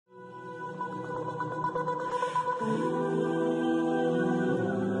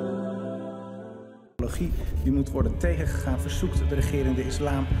ideologie die moet worden tegengegaan, verzoekt de regering de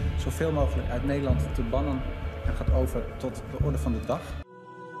islam zoveel mogelijk uit Nederland te bannen en gaat over tot de orde van de dag.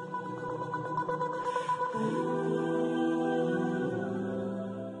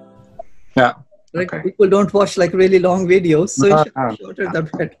 Yeah. Like people don't watch like really long videos, so it should be shorter the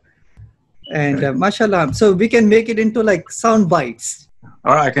better. And mashallah, so we can make it into like sound bites.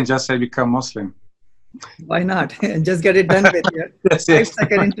 Or I can just say become Muslim. Why not? Just get it done with your Yes,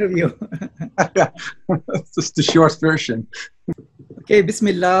 5-second interview. Yeah, just the short version. Okay,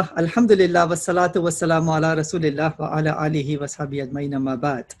 Bismillah, Alhamdulillah, wassalatu wassalamu ala Rasulillah wa ala alihi wa sahbihi ajmain amma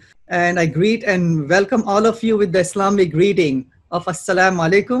ba'd. And I greet and welcome all of you with the Islamic greeting of Assalamu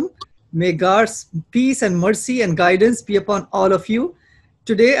alaikum. May God's peace and mercy and guidance be upon all of you.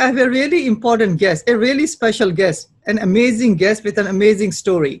 Today I have a really important guest, a really special guest, an amazing guest with an amazing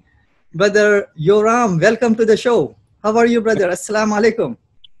story. Brother Joram, welcome to the show. How are you, brother? Assalamu alaikum.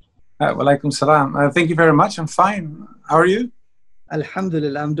 Wa alaikum salam. Thank you very much. I'm fine. How are you?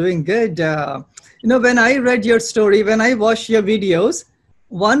 Alhamdulillah, I'm doing good. You know, when I read your story, when I watched your videos,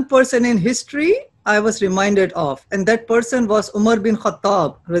 one person in history I was reminded of, and that person was Umar bin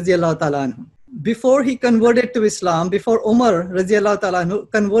Khattab, radiallahu ta'ala anhu. Before he converted to Islam, before Umar, radiallahu ta'ala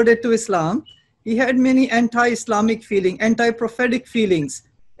anhu, converted to Islam, he had many anti-Islamic feelings, anti-prophetic feelings,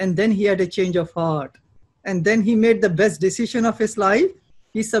 and then he had a change of heart. And then he made the best decision of his life.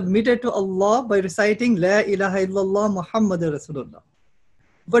 He submitted to Allah by reciting La ilaha illallah Muhammadur Rasulullah.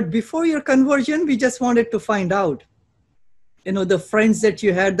 But before your conversion, we just wanted to find out, you know, the friends that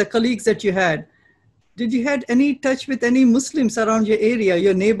you had, the colleagues that you had, did you had any touch with any Muslims around your area,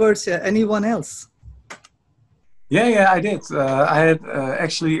 your neighbors, anyone else? Yeah, I did. I had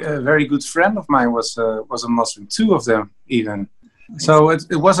actually a very good friend of mine was a Muslim, two of them even. So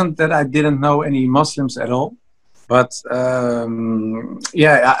it wasn't that I didn't know any Muslims at all, but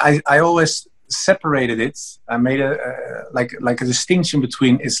yeah, I always separated it. I made like a distinction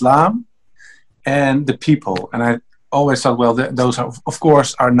between Islam and the people, and I always thought, well, those are, of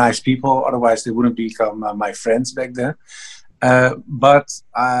course, are nice people. Otherwise, they wouldn't become my friends back then. But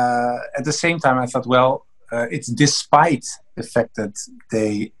at the same time, I thought, well, it's despite the fact that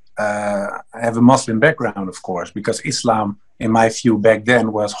they have a Muslim background, of course, because Islam, in my view, back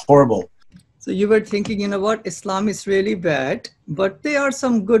then was horrible. So you were thinking, you know what, Islam is really bad, but there are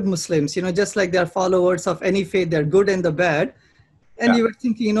some good Muslims, you know, just like they're followers of any faith, they're good and the bad. And you were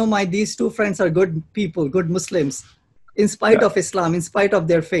thinking, you know, these two friends are good people, good Muslims, in spite of Islam, in spite of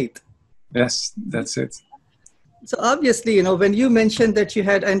their faith. Yes, that's it. So obviously, you know, when you mentioned that you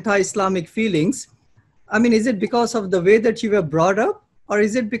had anti-Islamic feelings, I mean, is it because of the way that you were brought up, or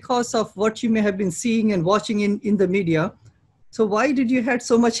is it because of what you may have been seeing and watching in the media? So why did you had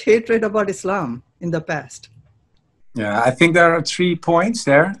so much hatred about Islam in the past? Yeah, I think there are 3 points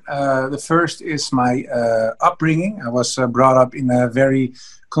there. The first is my upbringing. I was brought up in a very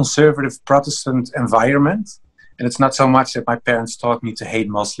conservative Protestant environment. And it's not so much that my parents taught me to hate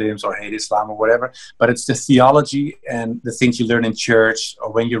Muslims or hate Islam or whatever, but it's the theology and the things you learn in church or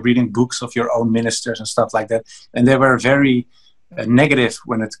when you're reading books of your own ministers and stuff like that. And they were very negative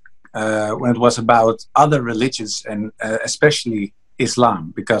when it was about other religions and especially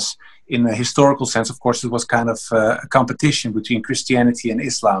Islam, because in a historical sense, of course, it was kind of a competition between Christianity and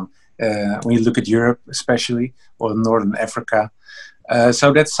Islam. When you look at Europe, especially, or Northern Africa.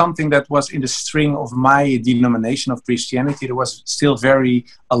 So that's something that was in the string of my denomination of Christianity. It was still very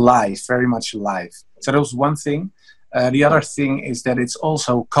alive, very much alive. So that was one thing. The other thing is that it's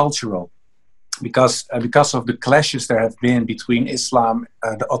also cultural, because of the clashes there have been between Islam,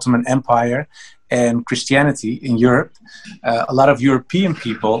 the Ottoman Empire, and Christianity in Europe. A lot of European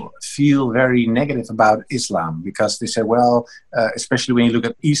people feel very negative about Islam because they say, well, especially when you look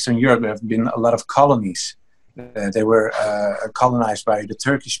at Eastern Europe, there have been a lot of colonies. They were colonized by the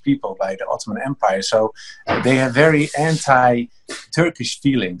Turkish people, by the Ottoman Empire. So they have very anti-Turkish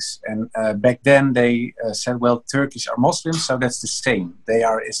feelings. And back then they said, well, Turkish are Muslims, so that's the same. They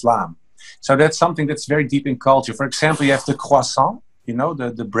are Islam. So that's something that's very deep in culture. For example, you have the croissant, you know,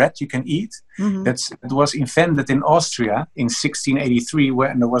 the bread you can eat. Mm-hmm. It was invented in Austria in 1683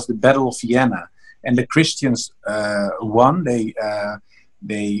 when there was the Battle of Vienna. And the Christians won.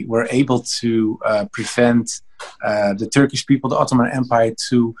 They were able to prevent the Turkish people, the Ottoman Empire,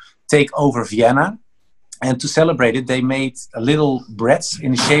 to take over Vienna. And to celebrate it, they made little breads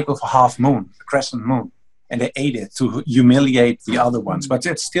in the shape of a half moon, a crescent moon. And they ate it to humiliate the other ones. But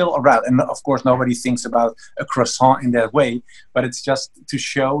it's still around. And of course, nobody thinks about a croissant in that way. But it's just to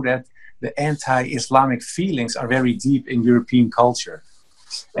show that the anti-Islamic feelings are very deep in European culture.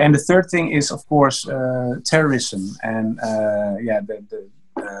 And the third thing is, of course, terrorism and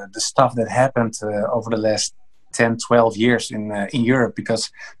the stuff that happened over the last 10, 12 years in Europe,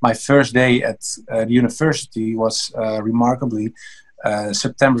 because my first day at the university was remarkably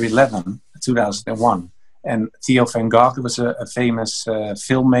September 11, 2001. And Theo van Gogh, who was a famous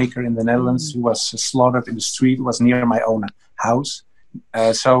filmmaker in the Netherlands, who was slaughtered in the street, was near my own house.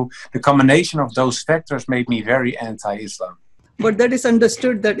 So the combination of those factors made me very anti-Islam. But that is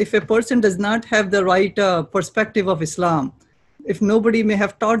understood that if a person does not have the right perspective of Islam, if nobody may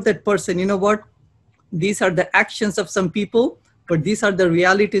have taught that person, you know what, these are the actions of some people, but these are the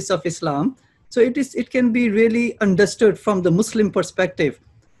realities of Islam. So it can be really understood from the Muslim perspective.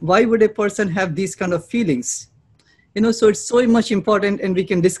 Why would a person have these kind of feelings? You know, so it's so much important, and we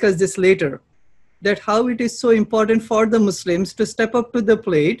can discuss this later, that how it is so important for the Muslims to step up to the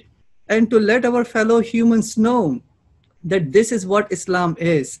plate and to let our fellow humans know that this is what Islam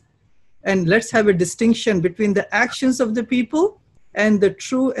is. And let's have a distinction between the actions of the people and the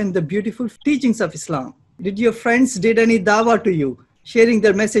true and the beautiful teachings of Islam. Did your friends did any dawah to you, sharing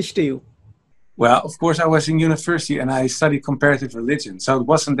their message to you? Well, of course, I was in university and I studied comparative religion. So it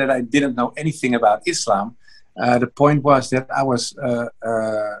wasn't that I didn't know anything about Islam. The point was that I was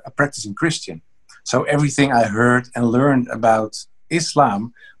a practicing Christian. So everything I heard and learned about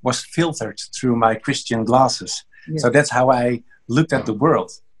Islam was filtered through my Christian glasses. Yeah. So that's how I looked at the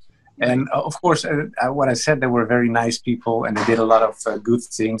world. And of course, what I said, they were very nice people and they did a lot of good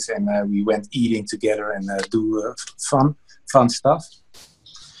things. And we went eating together and do fun stuff.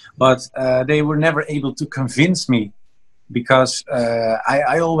 But they were never able to convince me, because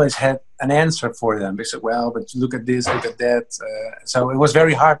I always had an answer for them. They said, well, but look at this, look at that. So it was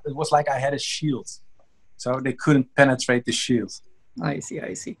very hard. It was like I had a shield. So they couldn't penetrate the shield. I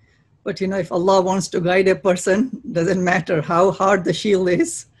see. But you know, if Allah wants to guide a person, doesn't matter how hard the shield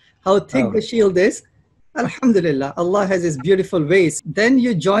is, how thick the shield is. Alhamdulillah, Allah has His beautiful ways. Then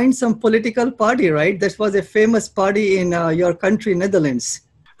you joined some political party, right? That was a famous party in your country, Netherlands.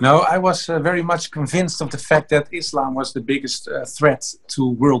 No, I was very much convinced of the fact that Islam was the biggest threat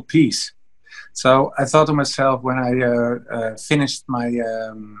to world peace. So I thought to myself, when I finished my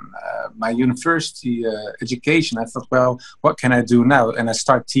my university education, I thought, well, what can I do now? And I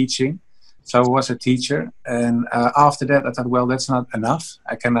started teaching. So I was a teacher. And after that, I thought, well, that's not enough.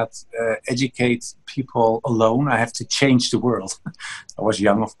 I cannot educate people alone. I have to change the world. I was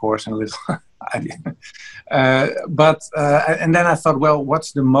young, of course, and a little... and then I thought, well,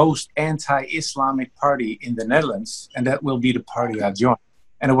 what's the most anti-Islamic party in the Netherlands? And that will be the party I joined.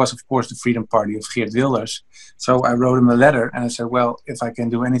 And it was, of course, the Freedom Party of Geert Wilders. So I wrote him a letter and I said, well, if I can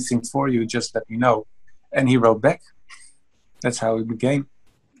do anything for you, just let me know. And he wrote back. That's how it began.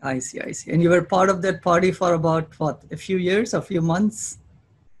 I see. And you were part of that party for about, what, a few years, a few months?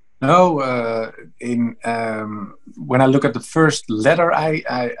 No, when I look at the first letter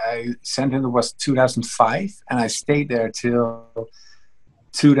I sent him, it was 2005, and I stayed there till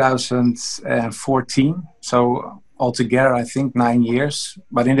 2014. So altogether, I think 9 years.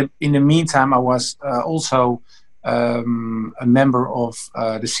 But in the meantime, I was also a member of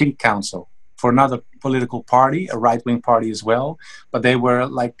the city council for another political party, a right-wing party as well. But they were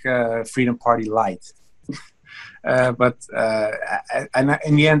like Freedom Party Light. But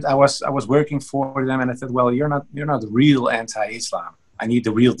in the end, I was working for them, and I said, "Well, you're not the real anti-Islam. I need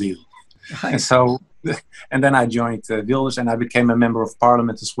the real deal." Right. And so, and then I joined Wilders, and I became a member of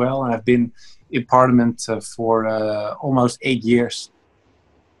parliament as well. And I've been in parliament for almost 8 years.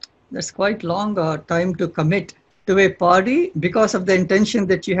 That's quite long time to commit to a party because of the intention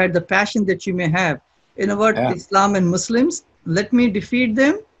that you had, the passion that you may have. You know what? Yeah. Islam and Muslims, let me defeat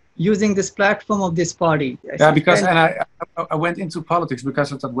them using this platform of this party. Yeah, because I went into politics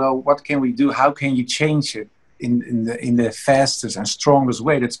because I thought, well, what can we do? How can you change it in the fastest and strongest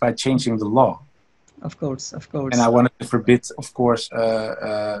way? That's by changing the law. Of course. And I wanted to forbid, of course,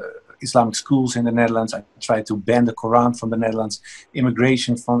 Islamic schools in the Netherlands. I tried to ban the Quran from the Netherlands,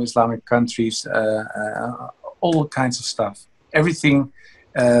 immigration from Islamic countries, all kinds of stuff. Everything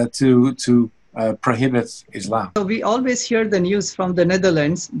to prohibit Islam. So we always hear the news from the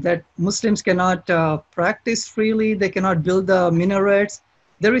Netherlands that Muslims cannot practice freely, they cannot build the minarets.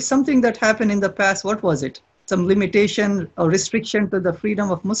 There is something that happened in the past. What was it? Some limitation or restriction to the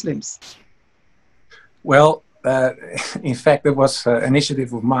freedom of Muslims? Well, in fact, it was an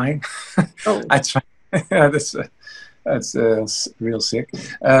initiative of mine. Oh. I tried. That's real sick.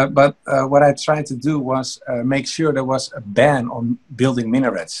 But what I tried to do was make sure there was a ban on building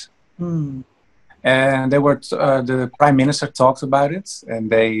minarets. And they were the prime minister talked about it, and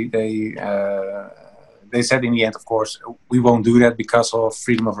they they said in the end, of course, we won't do that because of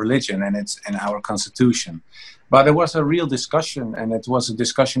freedom of religion and it's in our constitution. But there was a real discussion, and it was a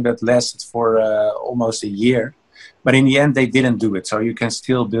discussion that lasted for almost a year. But in the end, they didn't do it. So you can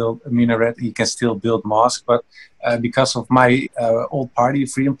still build a minaret, you can still build mosque. But because of my old party,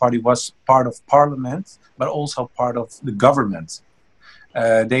 Freedom Party was part of parliament, but also part of the government.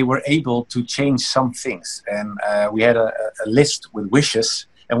 They were able to change some things. And we had a list with wishes.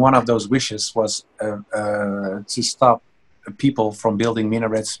 And one of those wishes was to stop people from building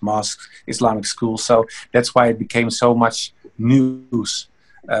minarets, mosques, Islamic schools. So that's why it became so much news.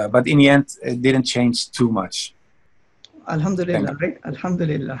 But in the end, it didn't change too much. Alhamdulillah, right?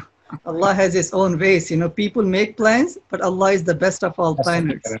 Alhamdulillah. Allah has His own ways. You know, people make plans, but Allah is the best of all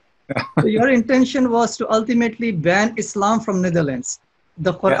planners. So your intention was to ultimately ban Islam from Netherlands.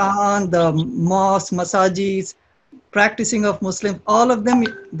 The Quran, the mosques, masajis, practicing of Muslims, all of them,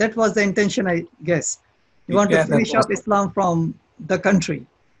 that was the intention, I guess. You want to finish up Islam from the country.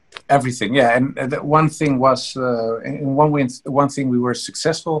 Everything, yeah. And one thing was, in one thing we were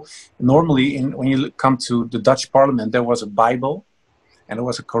successful. Normally, when you come to the Dutch parliament, there was a Bible, and there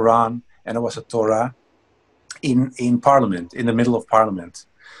was a Quran, and there was a Torah in parliament, in the middle of parliament,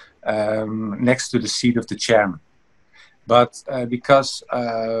 next to the seat of the chairman. But because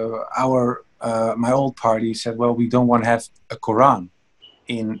my old party said, well, we don't want to have a Quran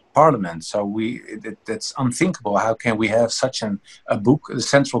in parliament, so that's unthinkable. How can we have such a book, the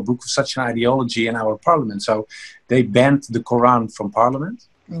central book of such an ideology in our parliament? So they banned the Quran from parliament.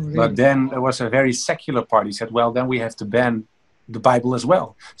 Oh, really? But then there was a very secular party said, well, then we have to ban the Bible as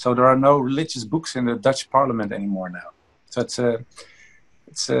well. So there are no religious books in the Dutch parliament anymore now. So it's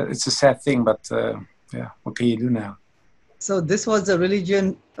a sad thing, but yeah, what can you do now? So this was the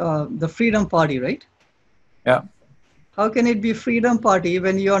religion, the Freedom Party, right? Yeah. How can it be Freedom Party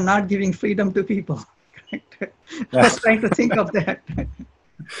when you are not giving freedom to people? I was trying to think of that.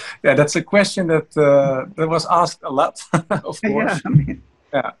 Yeah, that's a question that was asked a lot, of course. Yeah,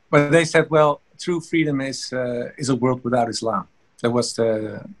 yeah, but they said, well, true freedom is a world without Islam. That was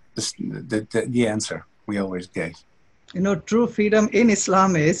the answer we always gave. You know, true freedom in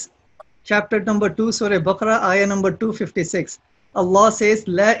Islam is chapter number 2, Surah Baqarah, ayah number 256. Allah says,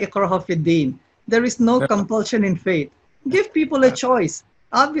 La ikraha fid deen. There is no compulsion in faith. Give people a choice.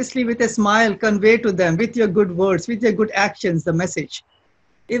 Obviously, with a smile, convey to them with your good words, with your good actions, the message.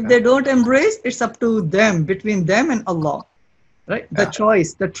 If they don't embrace, it's up to them, between them and Allah. Right? The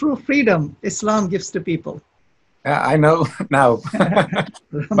choice, the true freedom Islam gives to people. Yeah, I know now,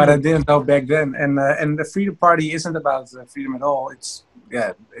 but I didn't know back then. And the Freedom Party isn't about freedom at all. It's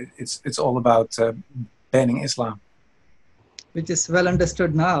all about banning Islam, which is well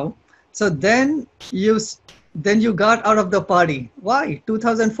understood now. So then you got out of the party. Why?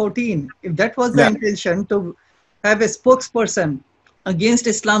 2014. If that was the intention to have a spokesperson against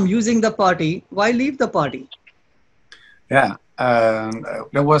Islam using the party, why leave the party? Yeah,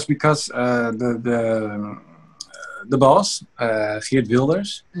 that was because the boss, Geert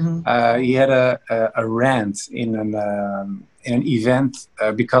Wilders, he had a rant in an event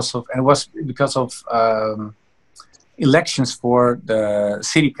because of elections for the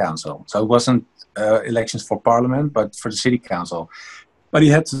city council. So it wasn't elections for parliament, but for the city council. But he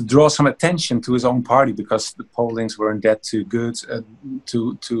had to draw some attention to his own party because the pollings weren't that too good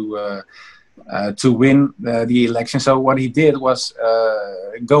to win the election. So what he did was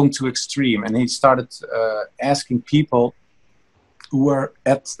going too extreme, and he started asking people who were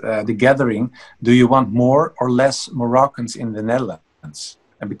at the gathering, do you want more or less Moroccans in the Netherlands?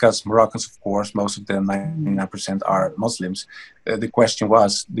 And because Moroccans, of course, most of them, 99% are Muslims, the question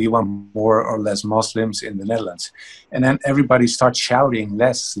was, do you want more or less Muslims in the Netherlands? And then everybody started shouting,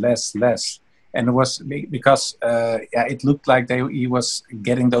 less, less, less. And it was because it looked like he was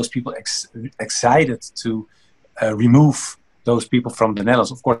getting those people excited to remove those people from the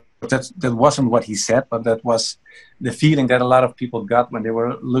Netherlands. Of course, that wasn't what he said, but that was the feeling that a lot of people got when they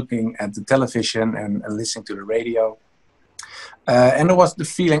were looking at the television and listening to the radio. And it was the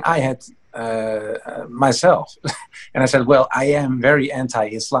feeling I had myself. And I said, well, I am very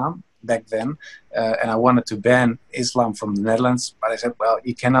anti-Islam back then, and I wanted to ban Islam from the Netherlands. But I said, well,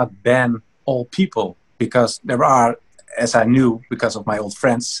 you cannot ban all people, because there are, as I knew because of my old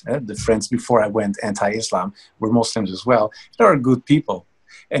friends, the friends before I went anti-Islam were Muslims as well. There are good people.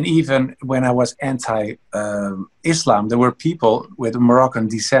 And even when I was anti-Islam, there were people with Moroccan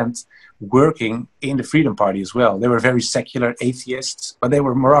descent working in the Freedom Party as well. They were very secular atheists, but they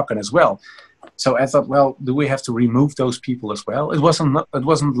were Moroccan as well. So I thought, well, do we have to remove those people as well? It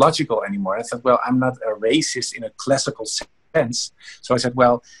wasn't logical anymore. I thought, well, I'm not a racist in a classical sense. So I said,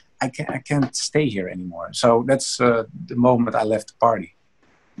 well, I can't stay here anymore. So that's the moment I left the party.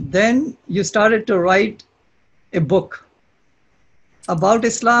 Then you started to write a book about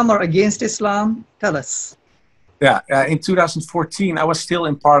Islam or against Islam. Tell us. Yeah, in 2014, I was still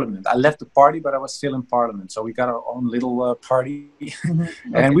in parliament. I left the party, but I was still in parliament. So we got our own little party,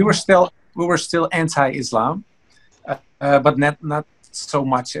 and we were still anti-Islam, but not so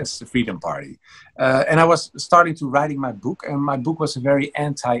much as the Freedom Party. And I was starting to writing my book, and my book was a very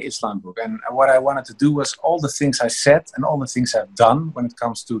anti-Islam book. And what I wanted to do was all the things I said and all the things I've done when it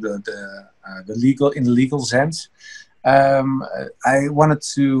comes to the legal sense. I wanted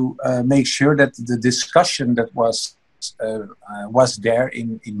to make sure that the discussion that was there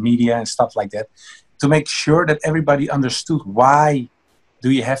in media and stuff like that, to make sure that everybody understood why do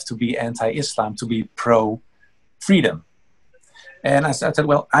you have to be anti-Islam to be pro-freedom. And I said,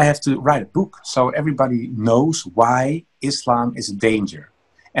 well, I have to write a book so everybody knows why Islam is a danger.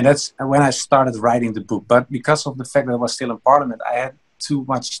 And that's when I started writing the book. But because of the fact that I was still in parliament, I had too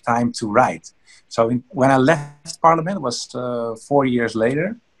much time to write. So when I left parliament, it was 4 years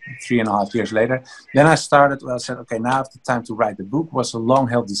later, 3.5 years later, then I started, well, I said, okay, now I have the time to write the book. It was a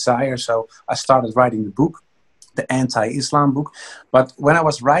long-held desire, so I started writing the book, the anti-Islam book. But when I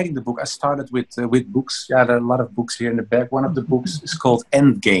was writing the book, I started with books. Yeah, there are a lot of books here in the back. One of the books is called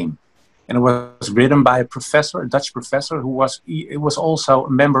Endgame. And it was written by a professor, a Dutch professor, who was also a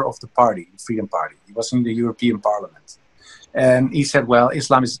member of the party, the Freedom Party. He was in the European Parliament. And he said, well,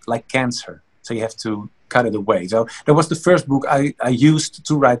 Islam is like cancer, so you have to cut it away. So that was the first book I used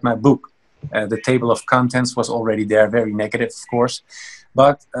to write my book. The table of contents was already there, very negative, of course.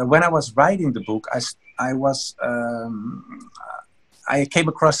 But when I was writing the book, I came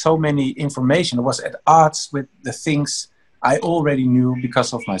across so many information. It was at odds with the things I already knew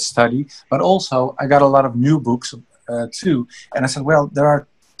because of my study. But also, I got a lot of new books too. And I said, well, there are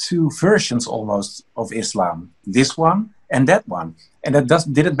two versions almost of Islam. This one and that one. And that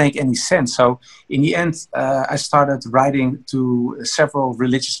didn't make any sense. So in the end, I started writing to several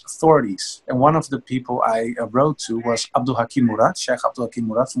religious authorities. And one of the people I wrote to was Abdul Hakim Murad, Sheikh Abdul Hakim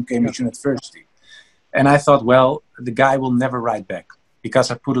Murad from Cambridge University. And I thought, well, the guy will never write back,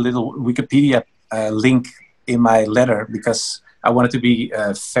 because I put a little Wikipedia link in my letter because I wanted to be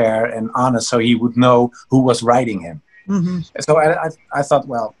fair and honest so he would know who was writing him. Mm-hmm. So I thought,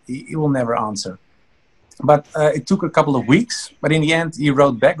 well, he will never answer. But it took a couple of weeks. But in the end, he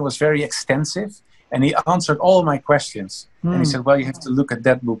wrote back. It was very extensive. And he answered all my questions. And he said, well, you have to look at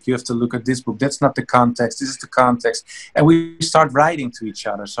that book. You have to look at this book. That's not the context. This is the context. And we start writing to each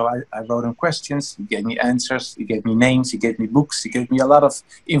other. So I wrote him questions. He gave me answers. He gave me names. He gave me books. He gave me a lot of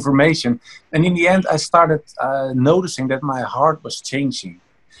information. And in the end, I started noticing that my heart was changing.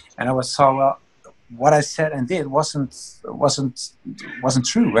 And I was so... what I said and did wasn't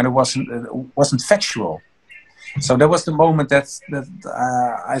true, and it wasn't factual. So that was the moment that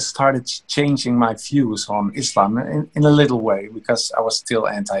I started changing my views on Islam in a little way, because I was still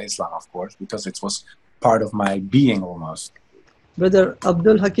anti-Islam, of course, because it was part of my being almost. Brother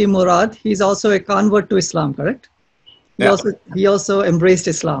Abdul Hakim Murad, he's also a convert to Islam, correct? He also embraced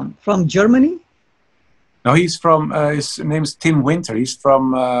Islam. From Germany? No, he's from, his name is Tim Winter. He's from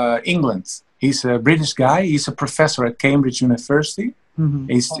England. He's a British guy. He's a professor at Cambridge University.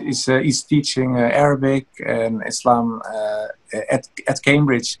 Mm-hmm. He's teaching Arabic and Islam at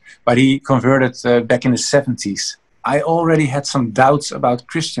Cambridge, but he converted back in the 70s. I already had some doubts about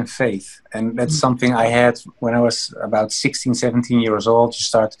Christian faith, and that's something I had when I was about 16, 17 years old. You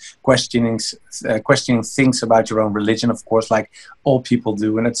start questioning things about your own religion, of course, like all people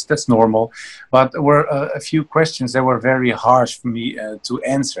do, and that's normal. But there were a few questions that were very harsh for me to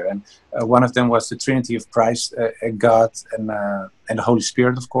answer, and one of them was the Trinity of Christ, God and the Holy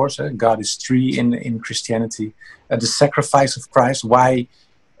Spirit, of course. God is three in Christianity. The sacrifice of Christ, why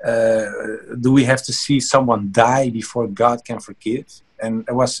do we have to see someone die before God can forgive? And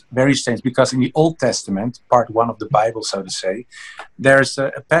it was very strange, because in the Old Testament, part 1 of the Bible, so to say, there's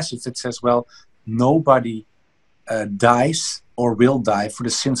a passage that says, well, nobody dies or will die for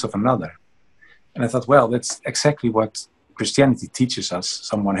the sins of another. And I thought, well, that's exactly what Christianity teaches us.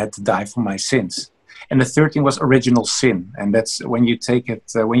 Someone had to die for my sins. And the third thing was original sin. And that's when you take it,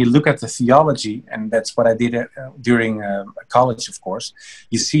 when you look at the theology, and that's what I did during college, of course,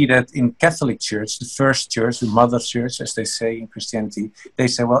 you see that in Catholic Church, the first church, the mother church, as they say in Christianity, they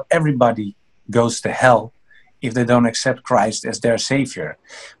say, well, everybody goes to hell if they don't accept Christ as their savior.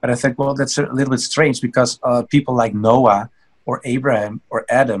 But I think, well, that's a little bit strange, because people like Noah or Abraham or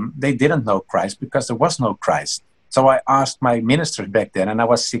Adam, they didn't know Christ because there was no Christ. So I asked my ministers back then, and I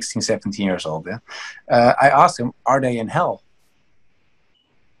was 16, 17 years old then, I asked them, are they in hell?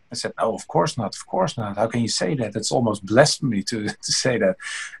 I said, oh, of course not, of course not. How can you say that? That's almost blasphemy to say that.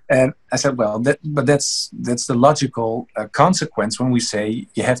 And I said, well, but that's the logical consequence when we say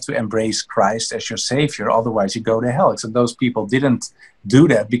you have to embrace Christ as your savior, otherwise you go to hell. So those people didn't do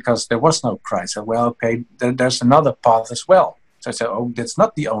that because there was no Christ. I said, well, okay, there's another path as well. So I said, oh, that's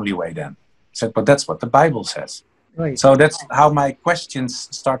not the only way then. I said, but that's what the Bible says. Right. So that's how my questions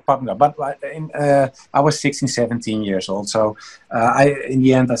start popping up. But I was 16, 17 years old. So in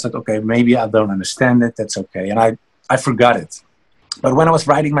the end, I said, okay, maybe I don't understand it. That's okay. And I forgot it. But when I was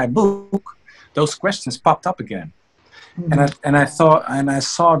writing my book, those questions popped up again. Mm-hmm. And I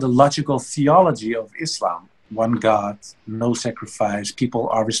saw the logical theology of Islam. One God, no sacrifice. People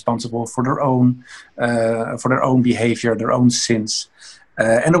are responsible for their own behavior, their own sins.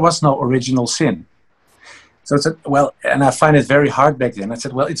 And there was no original sin. So I said, well, and I find it very hard back then. I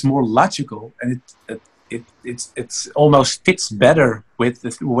said, well, it's more logical, and it's almost fits better with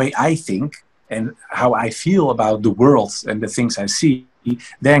the way I think and how I feel about the world and the things I see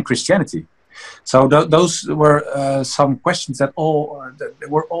than Christianity. So those were some questions that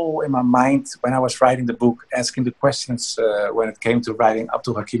were all in my mind when I was writing the book, asking the questions when it came to writing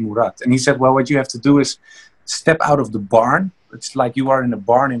Abdul Hakim Murad. And he said, well, what you have to do is step out of the barn. It's like you are in a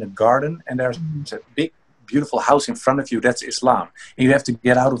barn in a garden, and there's a big, beautiful house in front of you. That's Islam. And you have to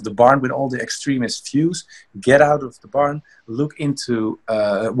get out of the barn with all the extremist views, get out of the barn, walk into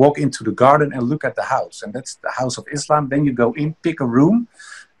the garden and look at the house. And that's the house of Islam. Then you go in, pick a room,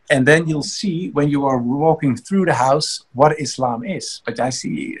 and then you'll see when you are walking through the house what Islam is. But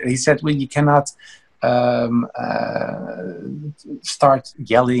he said, well, you cannot start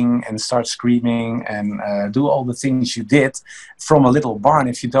yelling and start screaming and do all the things you did from a little barn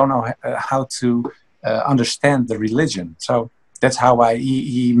if you don't know how to understand the religion. So that's how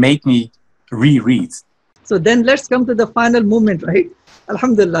he made me reread. So then let's come to the final moment, right?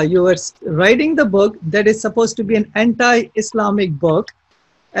 Alhamdulillah, you were writing the book that is supposed to be an anti-Islamic book,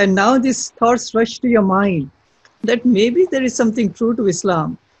 and now these thoughts rush to your mind that maybe there is something true to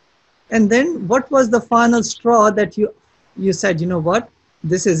Islam. And then what was the final straw that you said, you know what,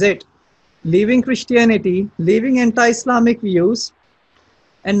 this is it. Leaving Christianity, leaving anti-Islamic views,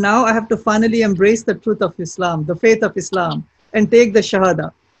 and now I have to finally embrace the truth of Islam, the faith of Islam, and take the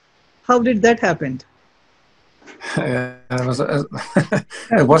Shahada. How did that happen? It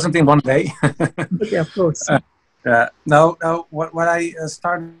wasn't in one day. Okay, of course. No, what I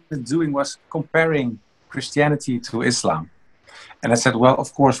started doing was comparing Christianity to Islam. And I said, well,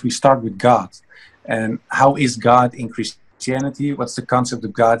 of course, we start with God. And how is God in Christianity? What's the concept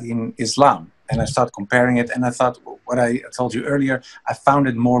of God in Islam? And I started comparing it. And I thought, what I told you earlier, I found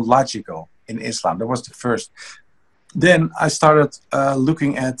it more logical in Islam. That was the first. Then I started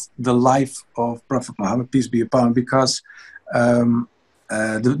looking at the life of Prophet Muhammad, peace be upon him, because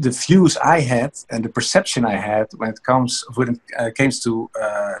the views I had and the perception I had when it came to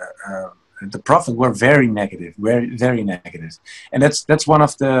the Prophet were very negative, very, very negative. And that's one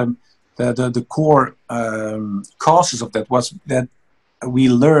of the core causes of that, was that we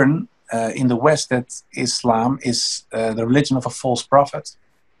learn in the West that Islam is the religion of a false prophet.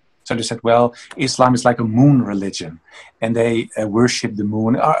 So they said, well, Islam is like a moon religion, and they worship the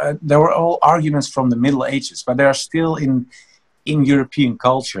moon. There were all arguments from the Middle Ages, but they are still in European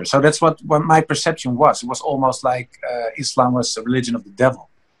culture. So that's what my perception was. It was almost like Islam was a religion of the devil.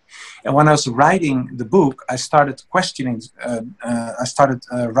 And when I was writing the book, I started questioning,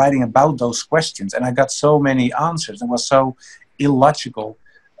 writing about those questions, and I got so many answers. It was so illogical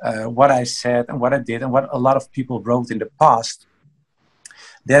what I said and what I did and what a lot of people wrote in the past,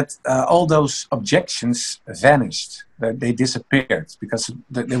 that all those objections vanished. They disappeared because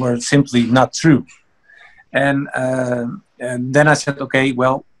they were simply not true. And then I said, okay,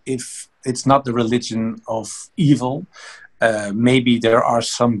 well, if it's not the religion of evil, maybe there are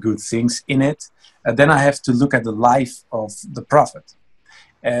some good things in it. Then I have to look at the life of the Prophet.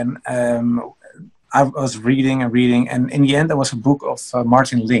 And I was reading and reading, and in the end there was a book of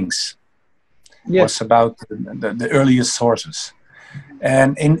Martin Links. Yes. It was about the earliest sources.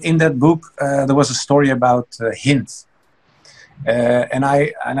 And in that book there was a story about Hind. And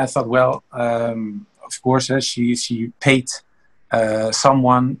I thought, well, of course, she paid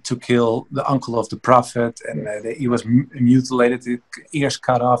someone to kill the uncle of the Prophet, and he was mutilated, ears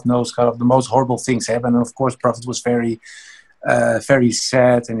cut off, nose cut off. The most horrible things happened, and of course, Prophet was very, very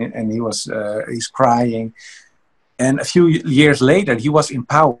sad, and he's crying. And a few years later, he was in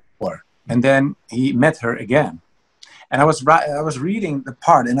power, and then he met her again. And I was reading the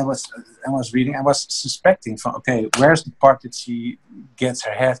part, and I was suspecting from, okay, where's the part that she gets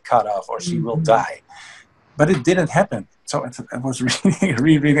her head cut off or she will die? But it didn't happen. So I was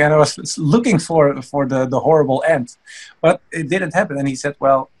reading, and I was looking for the horrible end, but it didn't happen. And he said,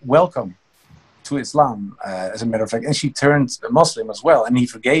 "Well, welcome to Islam," as a matter of fact. And she turned Muslim as well, and he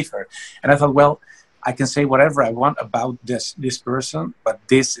forgave her. And I thought, well, I can say whatever I want about this person, but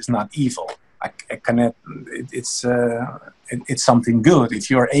this is not evil. I cannot. It's something good if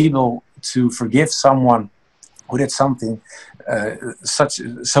you are able to forgive someone who did something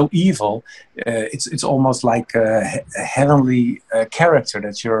so evil. It's almost like a heavenly character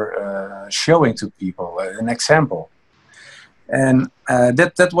that you're showing to people, an example. And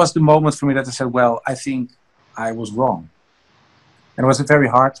that was the moment for me that I said, well, I think I was wrong. And it was a very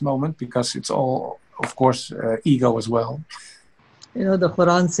hard moment because it's all, of course, ego as well. You know, the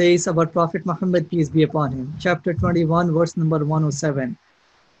Quran says about Prophet Muhammad, peace be upon him, chapter 21, verse number 107,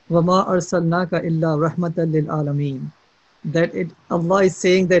 وَمَا أَرْسَلْنَاكَ إِلَّا رَحْمَةً لِلْعَالَمِينَ. That Allah is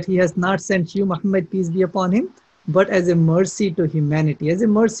saying that He has not sent you, Muhammad, peace be upon him, but as a mercy to humanity, as a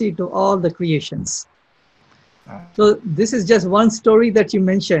mercy to all the creations. So this is just one story that you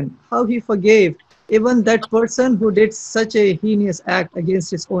mentioned, how He forgave even that person who did such a heinous act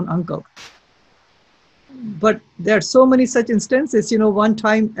against his own uncle. But there are so many such instances. You know, one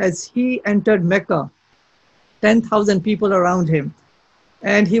time as he entered Mecca, 10,000 people around him,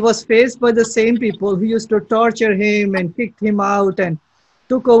 and he was faced by the same people who used to torture him and kicked him out and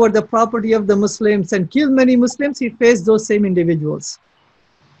took over the property of the Muslims and killed many Muslims. He faced those same individuals.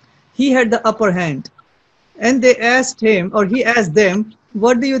 He had the upper hand. And they asked him, or he asked them,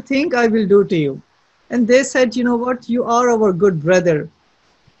 what do you think I will do to you? And they said, you know what, you are our good brother.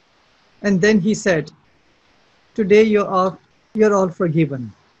 And then he said, today you're all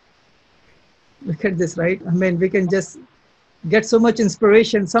forgiven. Look at this, right? I mean, we can just get so much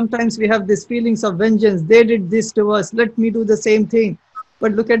inspiration. Sometimes we have these feelings of vengeance. They did this to us. Let me do the same thing.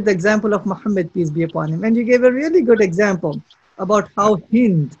 But look at the example of Muhammad, peace be upon him. And you gave a really good example about how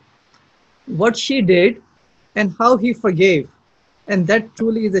Hind, what she did and how he forgave. And that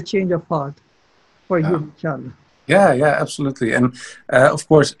truly is a change of heart for you, inshallah. Yeah, absolutely. And of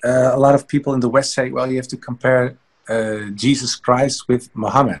course, a lot of people in the West say, well, you have to compare Jesus Christ with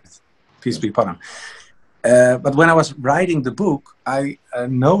Muhammad, peace be upon him. But when I was writing the book, I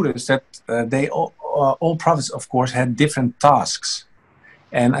noticed that they all prophets, of course, had different tasks.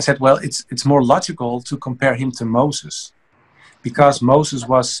 And I said, well, it's more logical to compare him to Moses, because Moses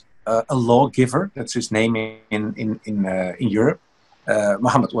was a lawgiver. That's his name in Europe.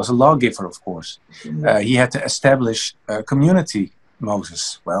 Muhammad was a lawgiver, of course. He had to establish a community,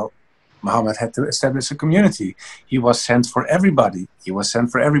 Moses. Well, Muhammad had to establish a community. He was sent for everybody.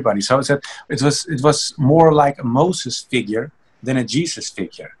 So I said it was more like a Moses figure than a Jesus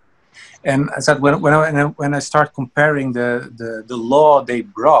figure. And I said when I start comparing the law they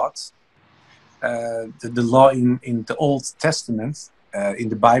brought, the law in the Old Testament, in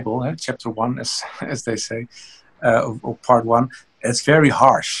the Bible, chapter 1, as they say, or part 1, it's very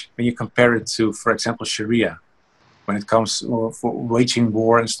harsh when you compare it to, for example, Sharia. When it comes for waging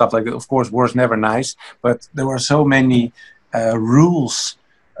war and stuff like that. Of course, war is never nice, but there were so many rules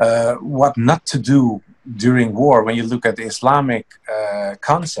what not to do during war. When you look at the Islamic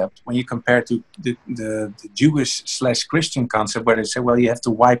concept, when you compare to the Jewish/Christian concept, where they say, well, you have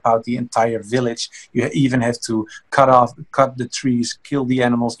to wipe out the entire village, you even have to cut the trees, kill the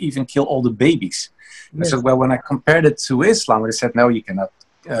animals, even kill all the babies. Yes. I said, well, when I compared it to Islam, they said, no, you cannot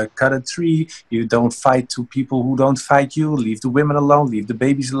cut a tree, you don't fight to people who don't fight you, leave the women alone, leave the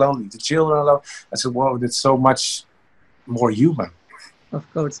babies alone, leave the children alone. I said, wow, that's so much more human. Of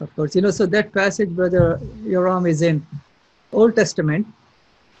course. You know, so that passage, Brother Joram, is in Old Testament,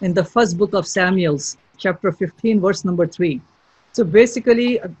 in the first book of Samuel, chapter 15, verse number 3. So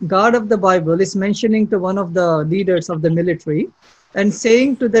basically, God of the Bible is mentioning to one of the leaders of the military and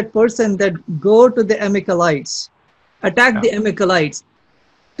saying to that person that go to the Amalekites, attack the Amalekites,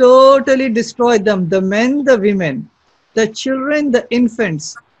 totally destroy them, the men, the women, the children, the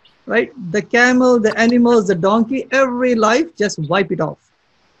infants, right? The camel, the animals, the donkey, every life, just wipe it off.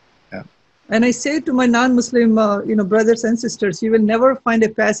 Yeah. And I say to my non-Muslim, brothers and sisters, you will never find a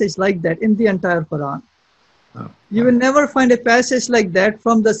passage like that in the entire Quran. You will never find a passage like that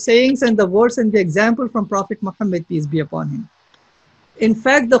from the sayings and the words and the example from Prophet Muhammad, peace be upon him. In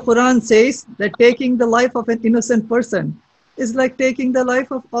fact, the Quran says that taking the life of an innocent person is like taking the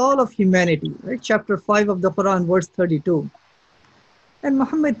life of all of humanity, right? Chapter 5 of the Quran, verse 32. And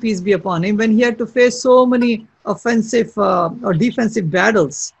Muhammad, peace be upon him, when he had to face so many offensive or defensive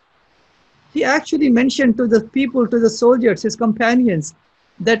battles, he actually mentioned to the people, to the soldiers, his companions,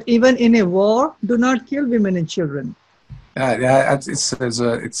 that even in a war, do not kill women and children. Yeah,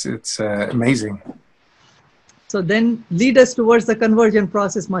 it's amazing. So then lead us towards the conversion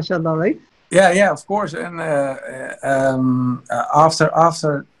process, mashallah, right? Yeah, of course. And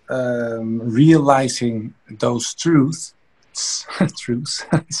after realizing those truths,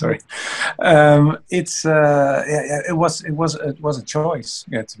 sorry, it was a choice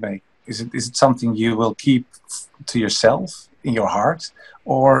you had to make. Is it something you will keep to yourself in your heart,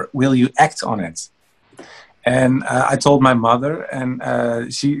 or will you act on it? And I told my mother, and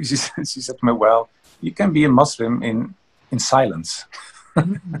she said to me, "Well, you can be a Muslim in silence."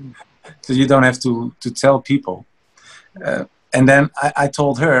 So you don't have to tell people. And then I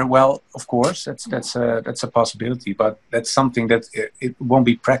told her, well, of course, that's a possibility, but that's something that it won't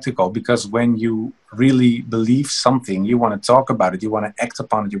be practical, because when you really believe something, you want to talk about it, you want to act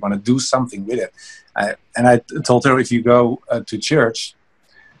upon it, you want to do something with it. And I told her, if you go to church,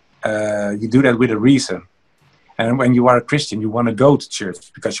 you do that with a reason. And when you are a Christian, you want to go to church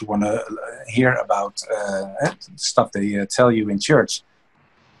because you want to hear about stuff they tell you in church.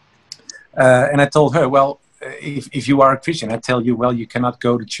 And I told her, well, if you are a Christian, I tell you, well, you cannot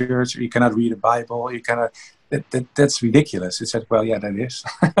go to church, or you cannot read the Bible, you cannot. That's ridiculous. He said, well, yeah, that is.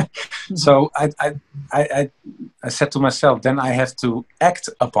 So I said to myself, then I have to act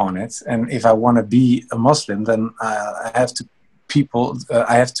upon it, and if I want to be a Muslim, then I have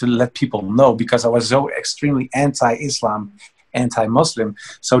to let people know, because I was so extremely anti-Islam, anti-Muslim.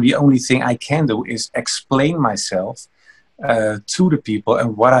 So the only thing I can do is explain myself to the people, and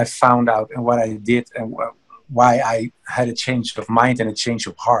what I found out, and what I did, and why I had a change of mind and a change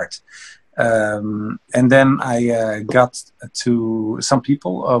of heart. And then I got to some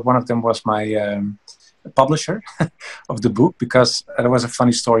people. One of them was my publisher of the book, because there was a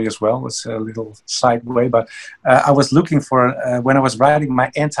funny story as well. It's a little sideway, but I was looking for, when I was writing my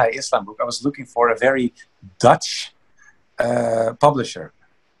anti-Islam book, I was looking for a very Dutch publisher.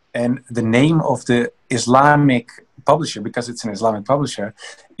 And the name of the Islamic publisher, because it's an Islamic publisher,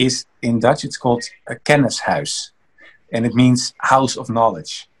 is in Dutch, it's called a kennishuis. And it means house of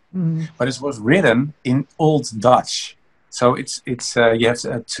knowledge. Mm. But it was written in Old Dutch. So it's you have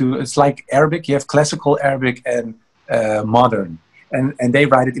it's like Arabic, you have classical Arabic and modern. And they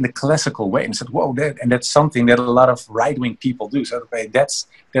write it in a classical way. And I said, whoa, and that's something that a lot of right-wing people do. So okay, that's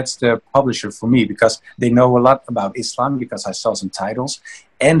the publisher for me, because they know a lot about Islam, because I saw some titles.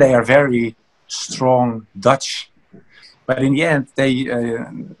 And they are very strong Dutch. But in the end, they,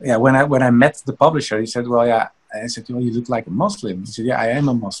 when I met the publisher, he said, well, yeah. I said, well, you look like a Muslim. He said, yeah, I am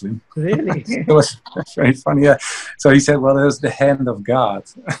a Muslim. Really? It was very funny. Yeah. So he said, well, there's the hand of God.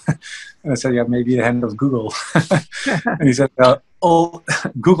 And I said, yeah, maybe the hand of Google. And he said, well,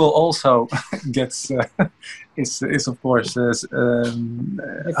 Google also gets, is of course, under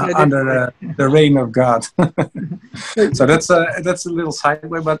the reign of God. So that's a little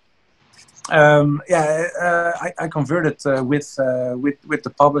sideway, but I converted with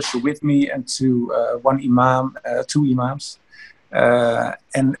the publisher with me, and to one imam, two imams,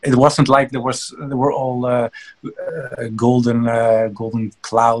 and it wasn't like there were all golden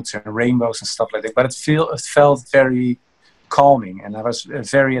clouds and rainbows and stuff like that. But it felt very calming, and I was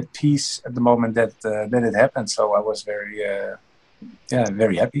very at peace at the moment that it happened. So I was very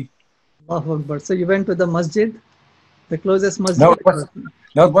happy. Allahu Akbar. So you went to the masjid, the closest masjid?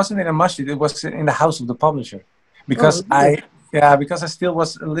 No, it wasn't in a masjid. It was in the house of the publisher, because because I still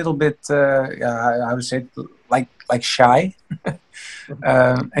was a little bit, I would say, like shy.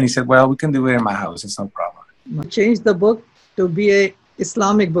 And he said, well, we can do it in my house. It's no problem. Change the book to be a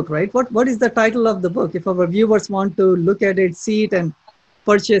Islamic book, right? What is the title of the book? If our viewers want to look at it, see it, and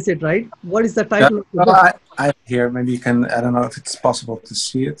purchase it, right? What is the title of the book? I here, maybe you can, I don't know if it's possible to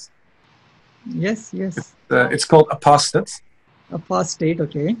see it. Yes. It's called Apostate. Apostate,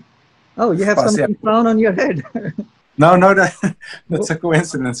 okay. Oh, you have something crown on your head. No, that's a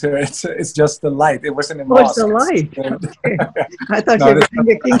coincidence here. It's just the light. It wasn't in mosque. It's the light. Okay. I thought you were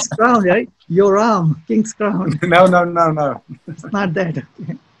wearing a king's crown, right? Joram, king's crown. No. It's not that.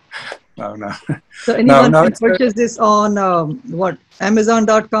 Okay. No. So anyone can purchase this on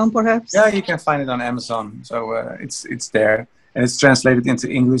Amazon.com perhaps? Yeah, you can find it on Amazon. So it's there. And it's translated into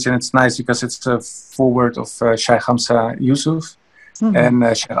English, and it's nice because it's a foreword of Sheikh Hamza Yusuf and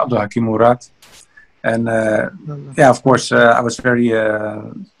Sheikh Abdul Hakim Murad. And of course, I was very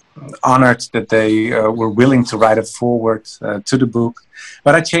honored that they were willing to write a foreword to the book.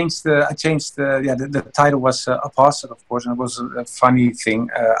 But I changed the title was Apostate, of course, and it was a funny thing.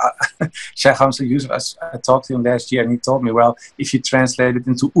 Sheikh Hamza Yusuf, I talked to him last year, and he told me, well, if you translate it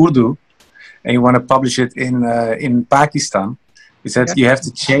into Urdu, and you want to publish it in Pakistan, he said you have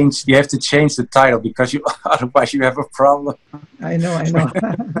to change the title, because otherwise you have a problem. I know.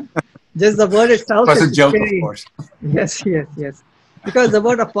 Just the word itself was is a joke, scary. of course. Yes, yes, yes. Because the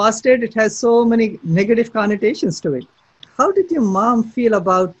word apostate, it has so many negative connotations to it. How did your mom feel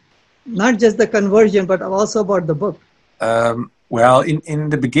about not just the conversion, but also about the book? Well, in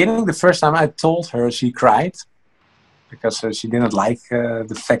the beginning, the first time I told her, she cried because she didn't like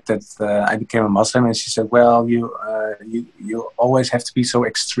the fact that I became a Muslim, and she said, "Well, you always have to be so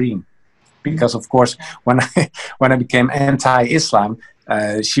extreme." Because of course, when I became anti-Islam,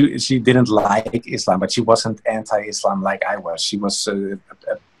 she didn't like Islam, but she wasn't anti-Islam like I was. She was, how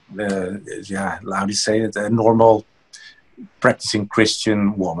do you say it, a normal practicing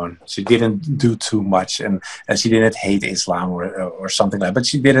Christian woman. She didn't do too much, and she didn't hate Islam or something like that. But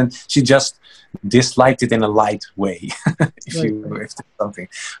she just disliked it in a light way, if something.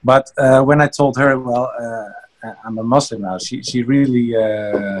 But when I told her, well, I'm a Muslim now, she really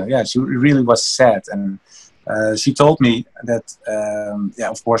was sad, and she told me that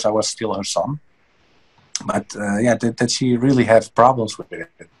of course I was still her son, but that she really had problems with it,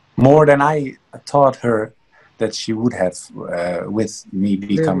 more than I taught her that she would have with me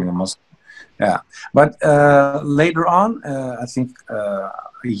becoming a Muslim. Yeah, but later on, I think a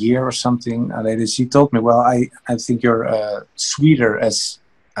year or something later, she told me, "Well, I think you're sweeter as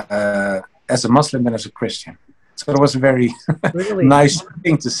a Muslim than as a Christian." So it was a very nice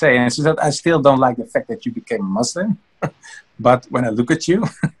thing to say. And she said, "I still don't like the fact that you became a Muslim, but when I look at you,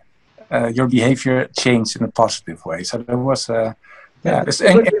 your behavior changed in a positive way." So there was, it's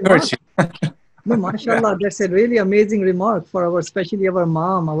encouraging. No, mashallah, that's a really amazing remark for especially our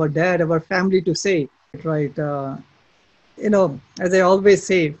mom, our dad, our family to say, right? As I always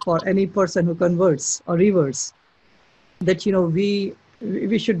say, for any person who converts or reverts, that,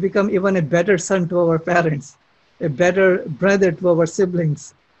 we should become even a better son to our parents, a better brother to our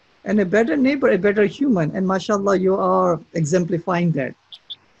siblings, and a better neighbor, a better human. And mashallah, you are exemplifying that.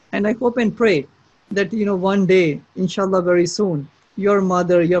 And I hope and pray that, one day, inshallah, very soon, your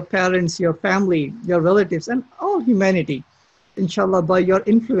mother, your parents, your family, your relatives, and all humanity, inshallah, by your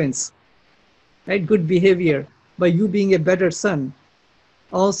influence, right, good behavior, by you being a better son,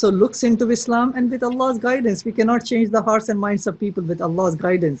 also looks into Islam, and with Allah's guidance, we cannot change the hearts and minds of people with Allah's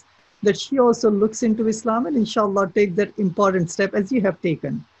guidance, that she also looks into Islam and inshallah take that important step as you have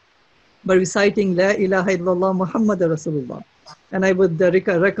taken by reciting La ilaha illallah Muhammad Rasulullah. And I would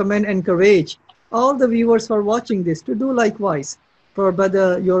recommend, encourage all the viewers who are watching this to do likewise for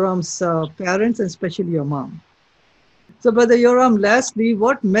Brother Joram's parents and especially your mom. So Brother Joram, lastly,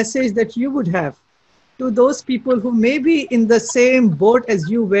 what message that you would have to those people who may be in the same boat as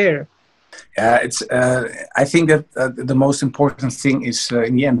you were? Yeah, I think that the most important thing is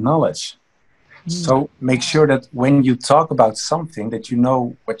in the end knowledge. So make sure that when you talk about something that you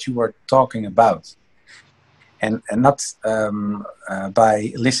know what you are talking about, and not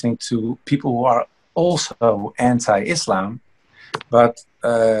by listening to people who are also anti-Islam, but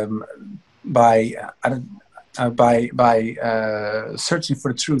by searching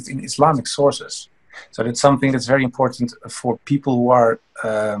for the truth in Islamic sources. So that's something that's very important for people who are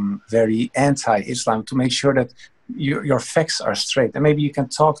very anti-Islam, to make sure that your facts are straight. And maybe you can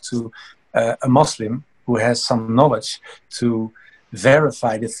talk to a Muslim who has some knowledge to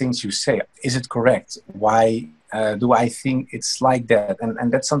verify the things you say. Is it correct? Why do I think it's like that?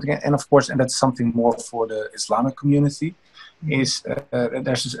 And that's something, and of course, and that's something more for the Islamic community. Is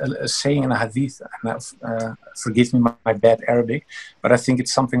there's a saying in a hadith, and forgive me my bad Arabic, but I think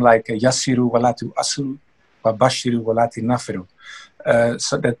it's something like Yasiru walatu asru wa bashiru walati nafiru.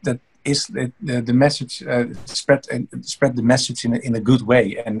 So that is the message, spread the message in a good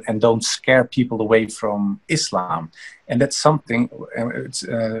way, and don't scare people away from Islam. And that's something, it's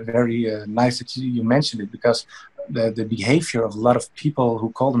very nice that you mentioned it, because the behavior of a lot of people who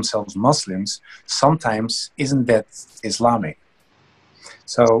call themselves Muslims sometimes isn't that Islamic.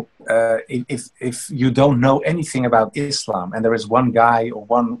 So if you don't know anything about Islam, and there is one guy or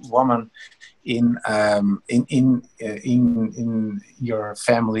one woman in your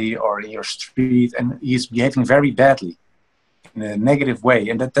family or in your street, and he's behaving very badly in a negative way,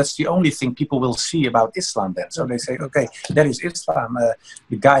 and that's the only thing people will see about Islam then. So they say, okay, that is Islam.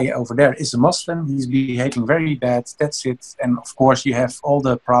 The guy over there is a Muslim. He's behaving very bad. That's it. And of course, you have all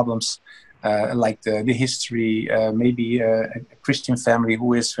the problems, like the history, maybe a Christian family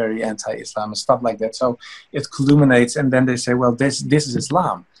who is very anti-Islam and stuff like that. So it culminates, and then they say, well, this is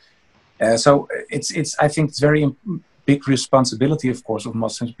Islam. So I think it's very big responsibility, of course, of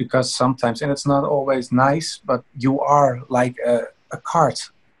Muslims, because sometimes, and it's not always nice, but you are like a card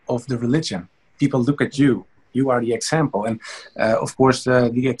of the religion. People look at you. You are the example. And of course,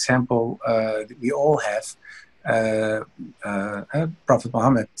 the example that we all have Prophet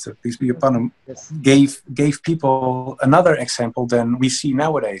Muhammad, peace be upon him, Yes. gave people another example than we see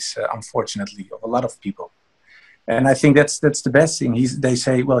nowadays, unfortunately, of a lot of people. And I think that's the best thing. They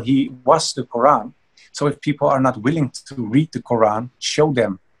say, well, he was the Quran. So if people are not willing to read the Quran, show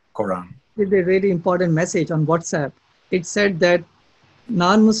them Quran. With a really important message on WhatsApp. It said that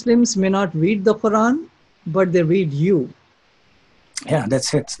non-Muslims may not read the Quran, but they read you. Yeah,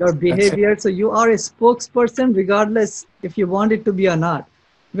 that's it. Your behavior. So you are a spokesperson, regardless if you want it to be or not.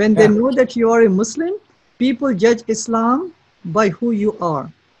 When they know that you are a Muslim, people judge Islam by who you are.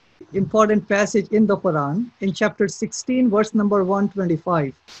 Important passage in the Quran, in chapter 16, verse number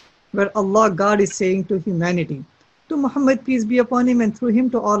 125, where Allah, God, is saying to humanity, to Muhammad, peace be upon him, and through him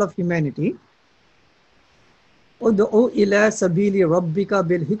to all of humanity, "Ud'u ila sabili rabbika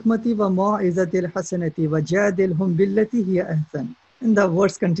bil hikmati wa mau'izatil hasanati wa jadilhum billati hiya ahsan." And the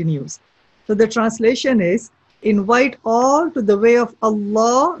verse continues. So the translation is, invite all to the way of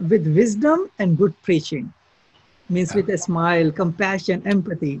Allah with wisdom and good preaching. Means with a smile, compassion,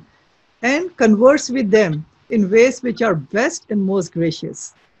 empathy, and converse with them in ways which are best and most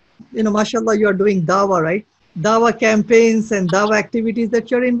gracious. You know, mashallah, you are doing dawah, right? Dawah campaigns and dawah activities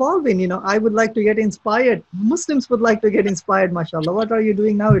that you're involved in. You know, I would like to get inspired. Muslims would like to get inspired, mashallah. What are you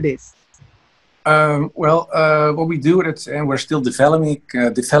doing nowadays? What we do, and we're still developing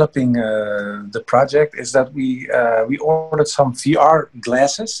the project, is that we ordered some VR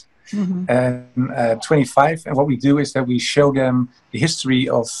glasses, and 25. And what we do is that we show them the history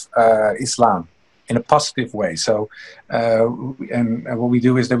of Islam in a positive way. So, and what we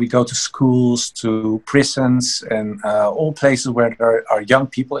do is that we go to schools, to prisons, and all places where there are young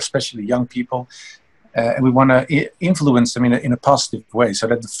people, especially young people, and we want to influence them in a positive way, so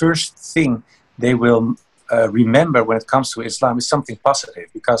that the first thing they will remember when it comes to Islam is something positive,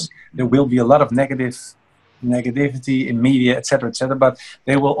 because there will be a lot of negativity in media, etc., but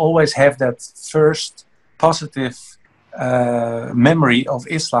they will always have that first positive memory of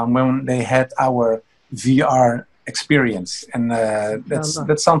Islam when they had our VR experience. And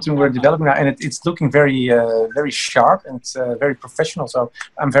that's something we're developing now, and it's looking very very sharp, and it's very professional, so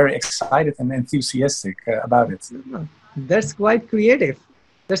I'm very excited and enthusiastic about it. That's quite creative.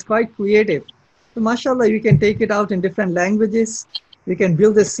 That's quite creative. So mashallah, you can take it out in different languages. You can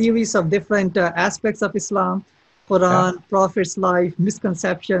build a series of different aspects of Islam, Quran, Prophet's life,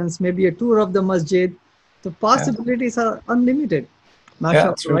 misconceptions, maybe a tour of the masjid. The possibilities are unlimited.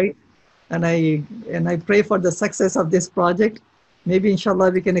 Mashallah, right? And I pray for the success of this project. Maybe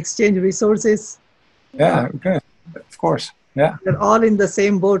inshallah we can exchange resources. Yeah, okay. Of course. Yeah. We're all in the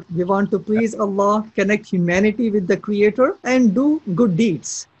same boat. We want to please Allah, connect humanity with the Creator, and do good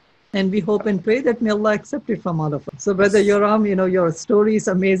deeds. And we hope and pray that may Allah accept it from all of us. So Brother Joram, you know, your story is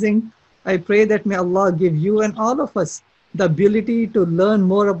amazing. I pray that may Allah give you and all of us the ability to learn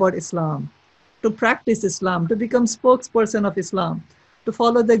more about Islam, to practice Islam, to become spokesperson of Islam, to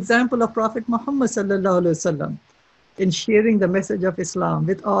follow the example of Prophet Muhammad sallallahu alaihi wasallam in sharing the message of Islam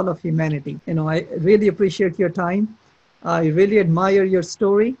with all of humanity. You know, I really appreciate your time. I really admire your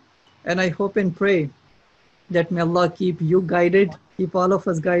story, and I hope and pray that may Allah keep you guided, keep all of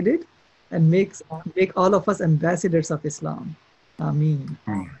us guided, and make all of us ambassadors of Islam. Ameen.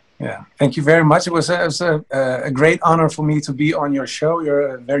 Yeah, thank you very much. It was a great honor for me to be on your show.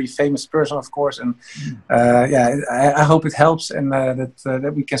 You're a very famous person, of course, and I hope it helps, and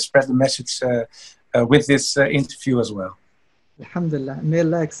that we can spread the message with this interview as well. Alhamdulillah. May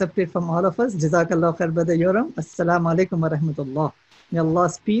Allah accept it from all of us. Jazakallah khair, Brother Joram. Assalamu alaikum wa rahmatullah. May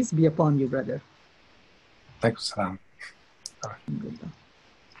Allah's peace be upon you, brother. Thank you, salam. Alhamdulillah.